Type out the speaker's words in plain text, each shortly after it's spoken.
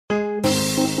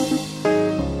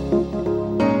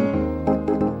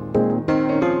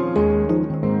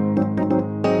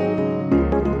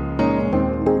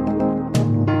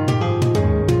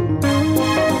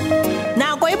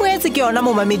yona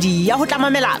momamedi ya ho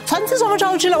tlamamela tshwantshiso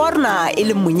motjhaotjhele wa rona e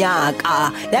leng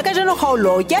Monyaka ya ka jeno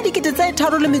kgaolo ke ya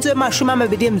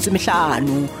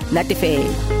 325 natefela.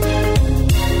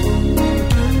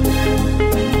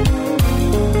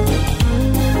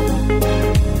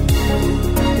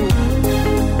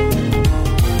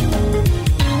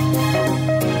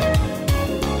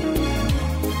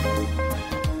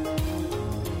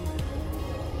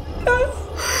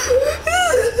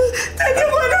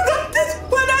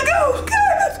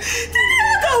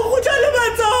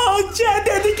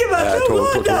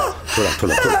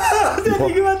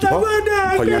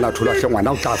 Ponyana thola hle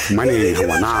ngwana o tla fumane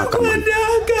ngwana ka mane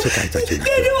se ka etsa tjena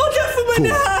ke o tla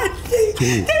fumana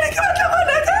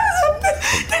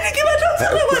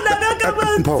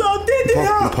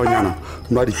Ponyana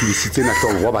nwa dipidisi tsena tlo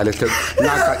wa ba le hle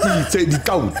ngaka itse di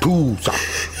tla o thusa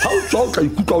ha o tswa o tla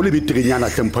ikutlwa o le beterenyana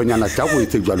hle Ponyana tla go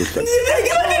etse jwalo hle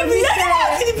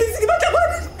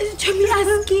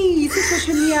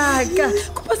Monyaka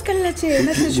kopa skalla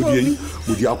tjena Tshomi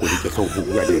modi ya go le ke go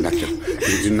bua le nna hle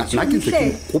nna ke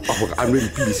tse kopa hore a nwe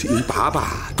dipidisi e baba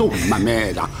tlo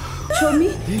mamela Tshomi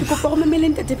ke kopa go mamela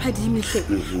ntate Phadime hle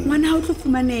ngwana ha o tlo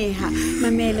fumaneha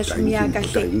mamela Tshomi ya ka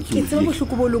hle ke tseba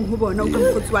bohloko bo leng ho bona o ka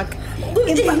mokgotsi wa ka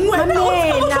empa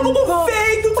mamela mpho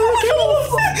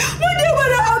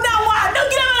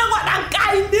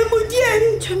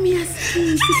Tshomi ya se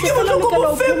ke bona le ka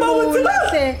lo fumola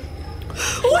hle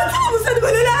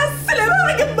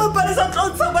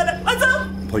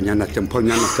Ponyana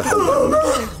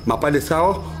mapalesa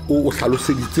o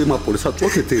hlaloseditse mapolesa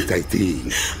tsohle tse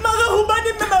etsaetseng mara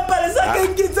hobane mapalesa ka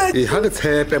nketsa ha re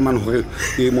tshepe man hore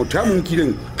motho ya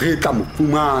monkileng re tla mo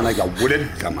fumana ya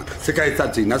bolella man se ka etsa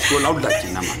tsena se la o tla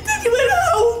tsena man ke bona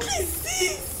o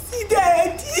tlisisi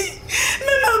daddy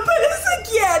mapalesa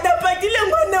ke yana patile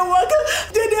ngwana wa ka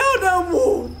dede ona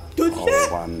mo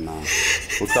bana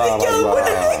o tla ba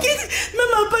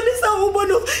mapalesa o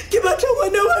bona ke batla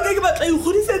ngwana wa ka ke batla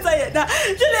ikgodisetsa yena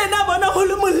jele yena bona go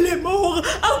le molemo hore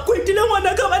a kwetile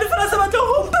ngwana ka ba fela sa batla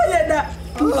go mpa yena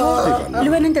le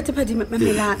wena ntate Phadime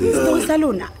mamela story sa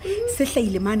lona se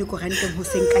hlaile mane go ranteng ho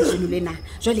seng ka jeno lena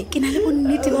jole ke na le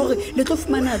bonnete ba hore le tlo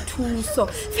fumana thuso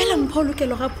fela mpho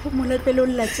lokelo ga phomola pele o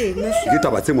lla tjena ke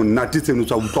taba tse monnate tseno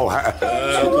tsa utlwa ha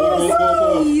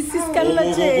isi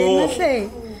skalla tjena hle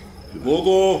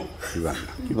Gogo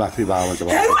ke ba fe ba wa tsa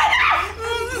ba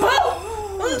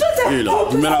ela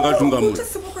dumela ka tunga mo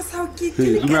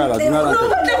dumela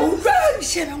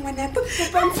sheba ngwana ka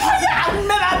mme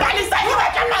ba balisa ke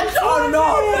batla mantsono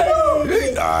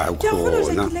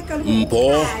khona mpho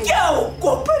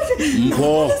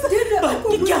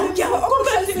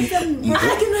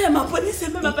ke no ya maponisa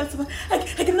mme mapatsa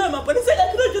ke no ya maponisa ka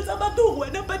tlo tsa batho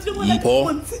wena patile ngwana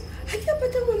mpho ha ke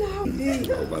patla ngwana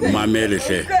mamele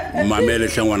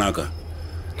hle ngwanaka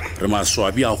re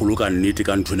maswabi a go loka nnete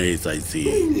ka nthone e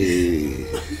tsaitseng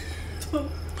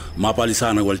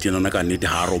mapalisana kwa tjena ka nnete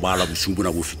ha robala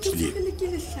bosumbona bo fitile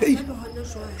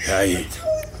hai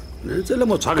netse le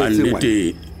motshware ka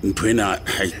nnete nthwena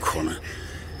ha ikona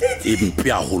e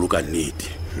mpya go loka nnete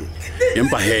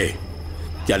empa he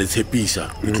ke a le tshepisa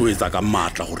re tlo etsa ka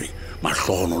matla gore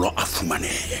mahlohonolo a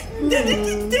fumanehe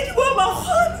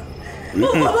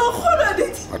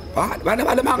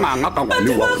ba le manganga ka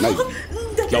ngwane wa bona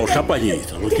ke o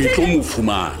hlapanyetsa ke tlo mo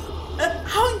fumana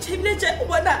ha o ntshebile tje o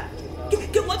bona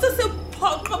ke motse se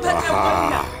phoqo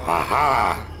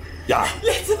phata ya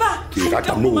let's ba ke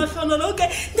rata mo mahlohonolo ke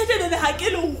ntetele ha ke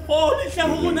le go le hla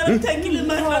go rona le thakile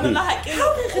mahlohonolo ha ke le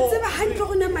re tseba hantle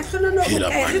gona mahlohonolo o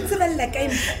ka re tsebella ka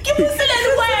eng ke mosele le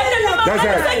wena le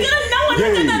mapalesa ke nna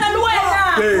ngwana le wena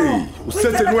o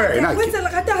setse le wena o tsela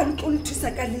rata ha ntlo nthusa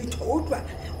ka letho o tloa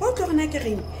o tlo rena ke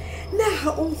reng na ha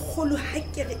o nkgolo ha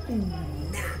ke re nna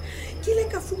ke le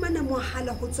ka fumana mohala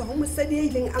ho tswa ho mosadi ya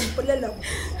ileng a mpolela o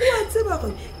a tseba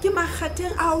gore ke makgateng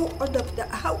a o adopta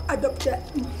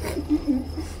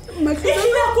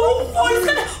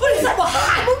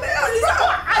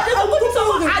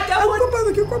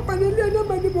ke kopane le yena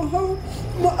mane mo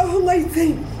ahong a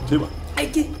itseng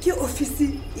ke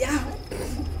ofisi ya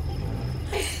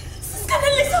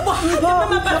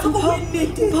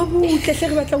babutle hle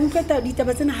re batla go utlwa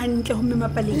ditaba tsena hantle go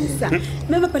mmapalesa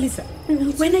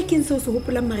wena ke eng seo se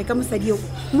hopolang mare ka mosadi eo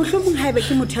mohlomong ha ebe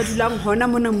ke motho a dulang hona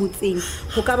mona motseng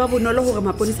go ka ba bonolo gore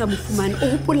maponisa mo fumane o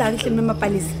hopolang hle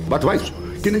mmapalesa batho ba iso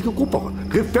ke ne ke kopa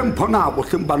re fempho nako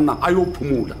hleng banna a yo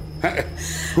phumula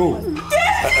go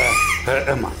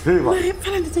ma fela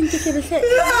fela ntse ke hle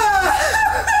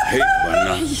hey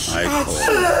bana ai ko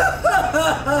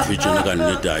tshwana ka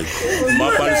nnete ai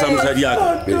mapalesa mosadi ya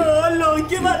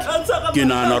ke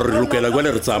nana re lokela go le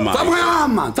re tsamaya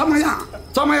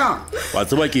tsamaya wa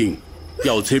tseba keng ke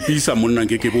a o tshepisa monna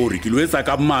nke ke bore ke lo etsa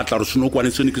ka matla re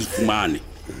senokwane sene ke se fumane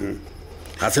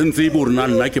ga sentse bo rena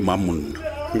nna ke mang monna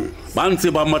ba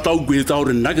ntse ba matla o gwetsa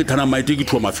gore nna ke thana maite ke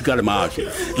thua mafika le matlhe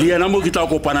le yena mo ke tla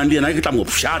kopanang le yena ke tla mo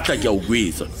pšhatla ke a o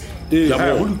gwetsa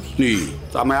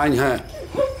tsamayang he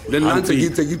le nna ntse ke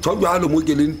itse ke thojalo mo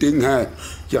ke leng teng he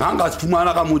ke ganga se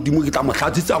fumana ka modimo ke tla mo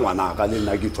hlatsitsa ngwanaka le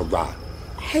nna ke thojalo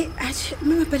hei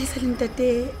mme mapalesa le ntate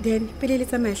then pele le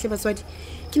tsamaya hle batswadi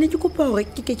ke ne ke kopa gore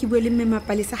ke bue le mme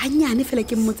mapalesa ganyane fela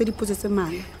ke mmotse dipotso tse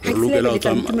mala ga ke le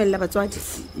tla ntumelela batswadi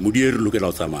modieri lokela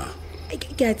o tsamaya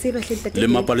ke a tseba hle ntate le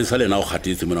mapalesa lena o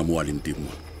gatetse mona mo wa leng teng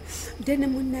mo dene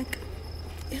monnaka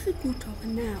e re ke utlwa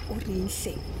gore na o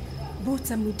renhle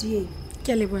botsa modieng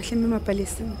ke a leboga hle mme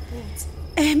mapalesa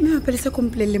mme mapalesa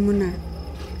kompolelle mona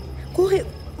kore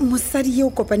mosadi ye o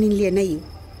kopaneng le yena eo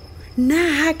na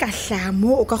ha ka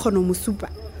hlamo o ka kgona mo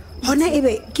supa hona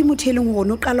ebe ke motho e leng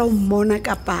gore o qala o mmona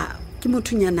kapa ke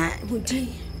mothonyana modi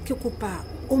ke kopa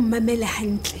o mmamele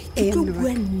hantle ke tlo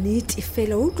bua nnete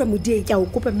fela o utlwa modi ke a o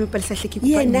kopa mme palesa hle ke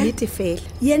kopa nnete fela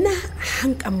yena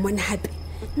hang ka mmona hape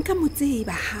nka mo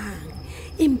tseba hang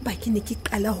empa ke ne ke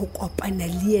qala ho kopana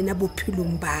le yena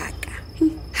bophelong baka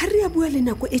ha re a bua le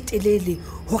nako e telele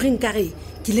hore nkare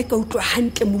ke le ka utlwa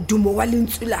hantle modumo wa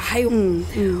lentswe la hae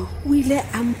o ile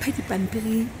a mpha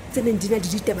dipampiri tse neng di na le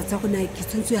ditaba tsa gona ke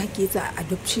tshwantswe ha ke etsa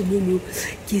adoption eno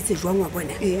ke etse jwang wa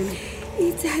bona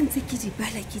itse ha ntse ke di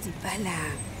bala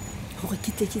hore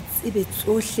ke tle ke tsebe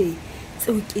tsohle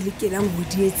tseo ke lekelang ho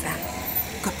di etsa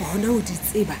kapa hona ho di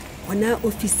tseba hona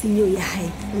ofising eo ya hae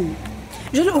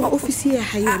jwale o ofisi ya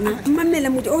hae yona mamela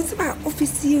motho o tseba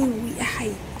ofisi eo ya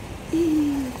hae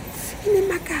ene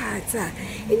makatsa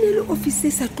ene le ofisi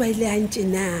e sa tlwaelehang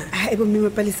tjena ebo mme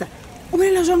mapalesa o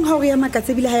bolela jwang ha o ya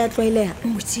makatsa ebile ha ya tlwaeleha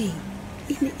motjeng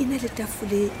ene le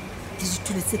tafole le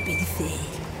ditulo tse pedi fela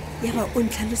yaba o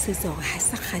ntlhalosetsa gore ha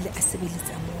sa kgale a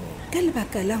sebeletsa moo ka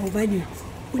lebaka la hobane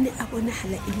o ne a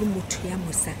bonahala e le motho ya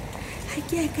mosa ha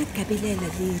ke ya ka kabelela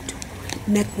letho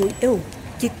nakong eo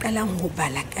ke qalang ho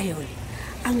bala ka yone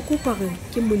a nkopa gore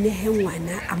ke monehe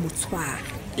ngwana a mo tshwara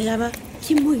yaba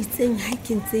ke mo itseng ha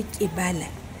ke ntse ke bala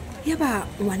yaba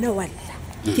ngwana wa lla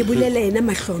ke bolela yena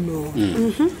mahlonong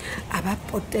a ba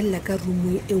potella ka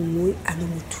rumo e nngwe a lo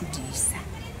mothudisa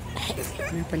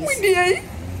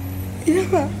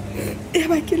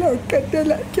yaba ke la o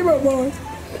qetela ke ba bona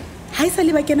ha isa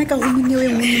le ba kena ka rumong eo e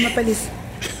nngwe mapalesa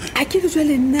a ke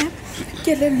jwale nna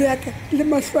kelello ya ka le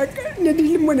mahlwaka ne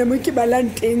di le mona mo ke balang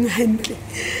teng hantle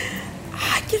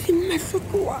ha ke re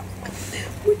mahloko wa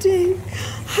moteng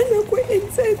ha nako e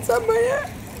ntse e tsamaya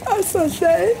a sa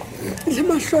hlae le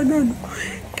mahlonono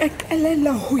ka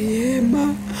qalela ho ema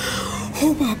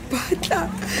ho ba batla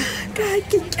ka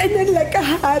ke kenella ka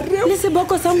hare le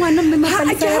seboko sa ngwana mme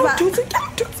mapalesa ya ba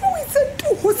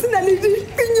ho sena le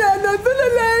dipinyana fela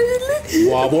laile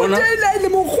wa bona le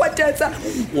mo kgwatatsa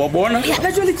wa bona ya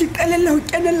ba jwale ke qalella ho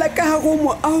kenella ka hare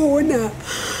mo a hona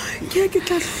ke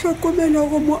tla hlokomela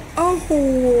gore mo a ho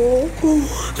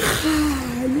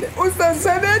gale o sa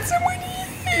sebetse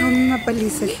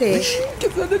mapalesa hle ke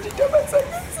tsona ditaba tsa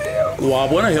tseo wa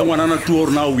bona he ngwana na tuo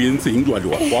rona o entseng jwa le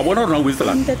wa bona rona o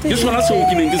etselang ke sona seo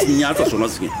ke neng ke senyatsa sona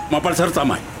se mapalesa re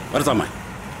tsamaya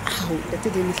au ntate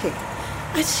dene hle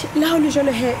la ho le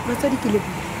jalo he batswadi ke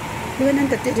lebile le wena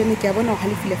ntate dene ke a bona ho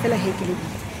halefile fela he ke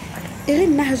lebile e re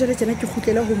nna ha jwale tsena ke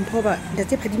kgutlela ho mphoba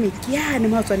ntate phadime ke yane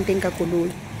mo a tswang teng ka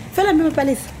koloi fela mme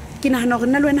mapalesa ke nahana gore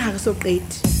nna le wena ha re so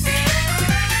qete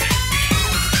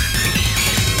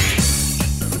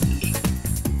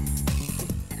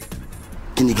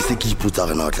ke ne ke se ke ipotsa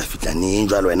gore na o tla fitla neng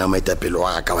jwalo wena maetapelo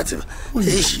wa ka wa tseba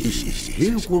e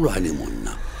kolwane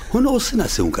monna go ne o sena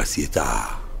seo ka se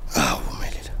etsang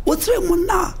o tsebe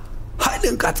monna ha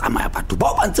ile nka tsamaya batho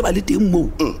bao ba ntse ba le teng moo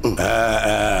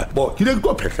bo ke ne ke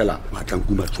tlo phehlela matlang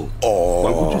ku matso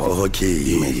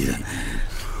okay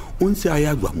o ntse a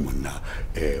ya jwa monna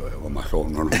wa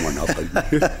mahlono mona fa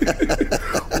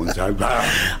o ntse a jwa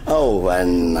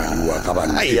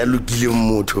banna ya lokile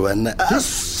motho banna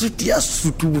ya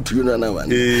sutu botho yona na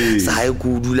bana sa ha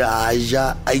go dula a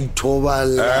ja a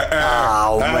ithobala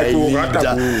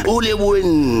o le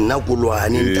bona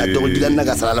kolwane ntate go dila nna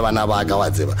ka sala le bana ba ka wa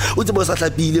tseba o tsebo sa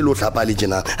hlapile lo hlapa le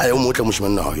jena a yo motle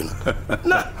moshimana wa yona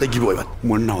na le ke boy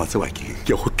monna wa tseba ke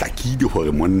go tlakile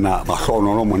gore monna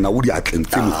mahlono monna o di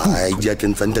atlentse ai di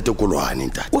atlentsa ntate kolwane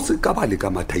ntate o se ka ba le ka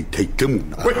mathaithaite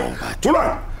monna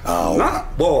kolwane na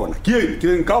bona ke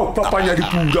nka o papanya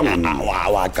dipula monna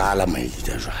wa kala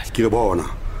maida jwale ke bona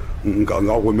nka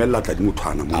go mella tla di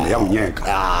mothwana mona ya Monyaka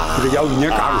ke ya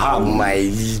Monyaka ha my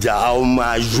leader au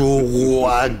majogo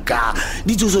aka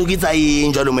dithuso ke tsa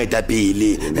eng jalo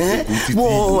maetapele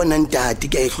bona ntate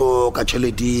ke ihloka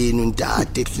tšheleteng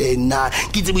ntate tlena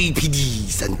ke tse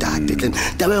boiphidisa ntate tlena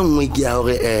taba engwe ke ya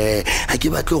hore ha ke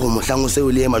batle go mohlango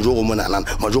seo le majogo mona nana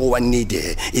majogo wa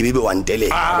nnete e bebe wa ntele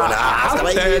bona a sa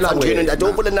ba itsa tšheno ntate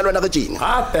o polena lona ga tšena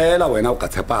ha fela wena o ka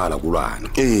tshepala kulwana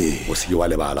o se wa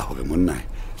lebala hore monna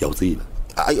ke o tseba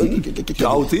ke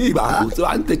o tseba o tseba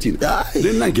ante tšena le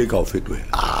nna ke ka o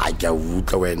fetoela ke a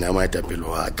utlwa wena moetapele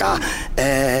wa ka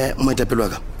moetapele wa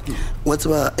ka wa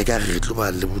tseba e ka re tlo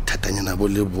ba le bothatanyana bo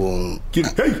le bong ke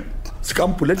hey se ka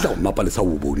mpoletla go mapa le sa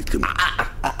o bone teng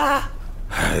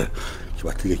ke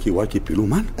batlile ke wa ke pelo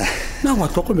man na wa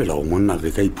tlhokomela go monna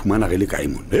re ka iphumana re le kae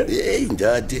monna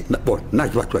ntate na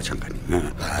ke batho ba tšhankane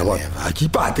a ke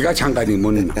ipate ka tšhankane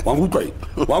monna wa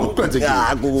mutwa tse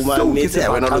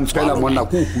kefela monna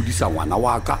ko o godisa ngwana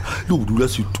wa ka le go dula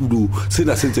setulo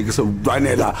sena se ntse ke se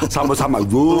lwanela sa mo sa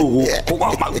majogo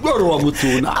wa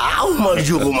motsona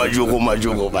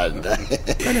majogo banda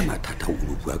ka le mathata o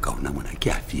lo bua ka ona mona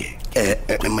ke a fie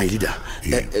my leader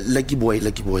lucky boy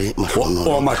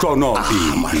mahlono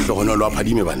mahlono lo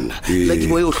phadime banna lucky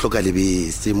boy o hloka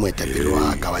lebese moetapele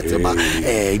wa ka wa tseba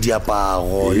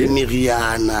diaparo le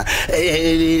meriana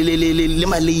le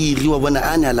maleiri wa bona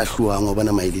a ne a lahluang wa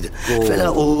bona my leader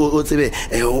fela o tsebe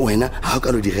wena ha o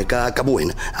ka lo direka ka bo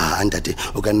wena ntate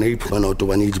o ka nna iphumana o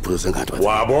tobane le diprocent ka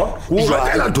wa bo o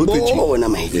batla thotse bona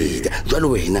my leader jwalo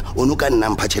wena o no ka nna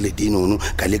mpha tšhelete eno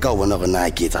ka le ka o bona gore na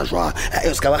ke etsa jwang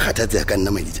e se ka ba kgathatse ka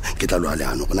nna my leader ke tla lwa le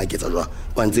ano gona ke etsa jwang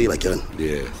wa ntse ba ke rena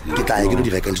ke tla ke lo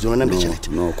direka ntse bona mbe tšhelete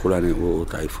no kholane o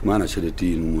tla ifumana tšhelete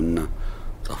eno monna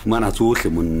tla fumana tsohle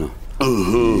monna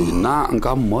na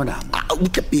nka mmona o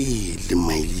ka pele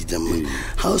my leader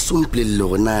ha o somplelle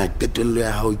gona qetello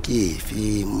ya hao ke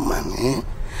efe man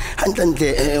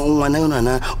hantle ngwana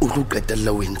yona o tlo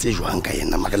qetella o entse jwang ka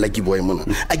yena makala ke boy mona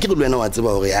a ke re le wena wa tseba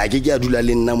hore a ke a dula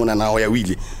le nna mona na ho ya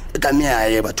wile ka me a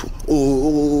ye batho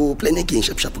o plan e ke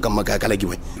shap ka makaka la ke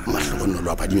boy mahlono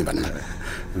lo apadime bana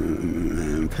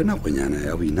phena gonyana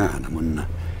ya boinana monna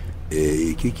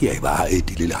ke ya ba e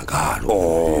dilele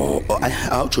hakalo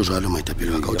a o tshojalo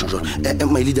maitapelo ka o tshojalo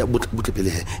my leader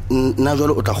botlepele nna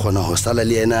jwalo o tla khona ho sala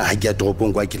le yena ha ke ya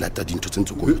toropong kwa ke lata dintho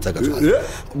tsentse go tsa ka tsona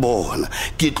bona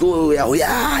ke tlo ya ho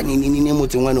ya ni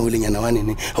motseng wane ho lenyana wane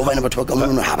ne ho bana batho ba ka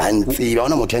mono ha ba ntse ba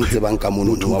ona motho ntse bang ka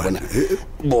mono wa bona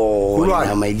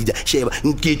bona my leader sheba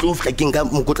ke tlo fla ke nka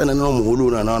mokotlana no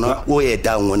moholo na o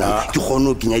etang ona ke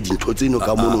khono ke nya dintho tseno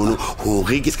ka mono ho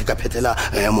re ke se ka phethela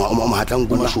mohatlang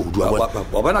go mashodu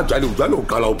wa bana jale o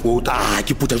qala o pota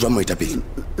ke puta jwa moetapele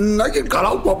nna ke qala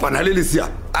o kopana le lesia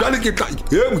jale ke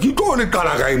tlo le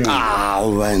qala ga eng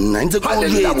o bana ntse ka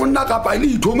le ya monna ka pa le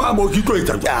ithoma mo ke tlo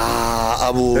etsa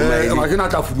abo ma ke na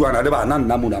tla fuduana le bana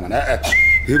nna mona mana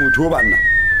motho o banna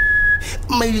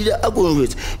maile a go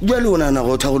nwetse jale ona na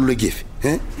go thagollo kefe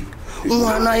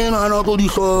ngwana yena ana go di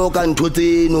hloka ntho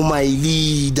tseno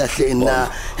maile da hlena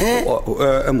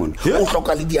mon o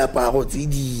hloka le diaparo tse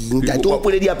ding ntate o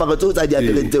pole diaparo tseo tsa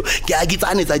diapereng tseo ke a ke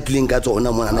tsane tsa tlileng ka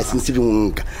tsona mona na sinse re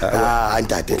nka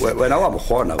ntate wena wa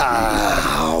bogona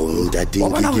ntate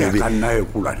ke ka nna e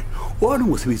kulane bona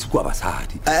mo sebetsi kwa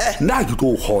basadi nna ke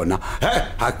tlo khona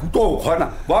ha ke tlo khona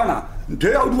bona nthe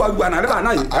ya o duana le bana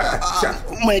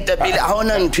moetapele ha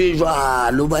ona ntho e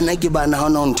jwalo bana ke bana ha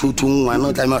ona ntho ngwana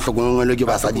o tla ma hlokomelo ke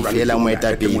basadi fela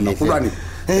moetapele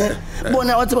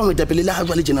bona wa tseba moetapele le ha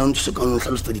jwale jena ntse se ka no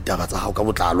hlalosetsa ditaba tsa hao ka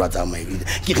botlalwa tsa maile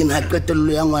ke re na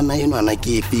qetello ya ngwana eno ana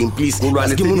ke efeng please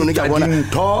ke mono ne ka bona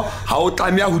ntho ha o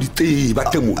tlamea ho ditseba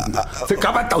teng mona se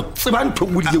ka ba tao tseba ntho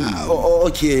mo di leng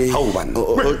okay ha o bana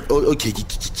okay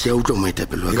ke a utlwa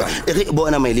moetapele wa ka e re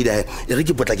bona maile da e re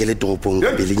ke potlakele toropong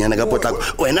belenyana ka potlako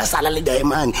wena sala le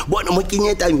diamond bona mo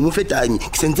kenye tami mo fetanyi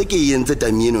ke sentse ke yentse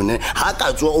tami eno ne ha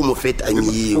ka tswa o mo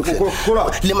fetanyi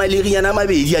le maleriana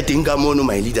mabedi a teng ka mono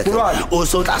my leader o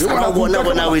so tla sa bona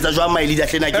o etsa jwa my leader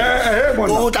hlena ke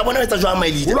o tla bona o etsa jwa my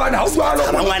leader ha o jwalo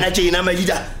ba ngwana tjena my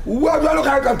leader wa jwalo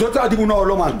ka ka thotsa di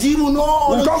bonolo man di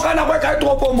bonolo o ka kana ka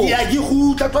toropong mo ya ke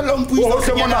gutla tlola mpuisa o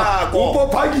se mona o po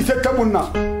phaki se ka monna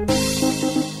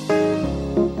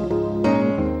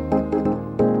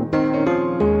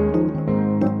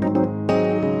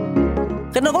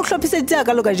re na go hlophisetsa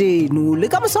ka loka jeno le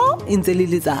ka moso e ntse le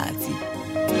letsatsi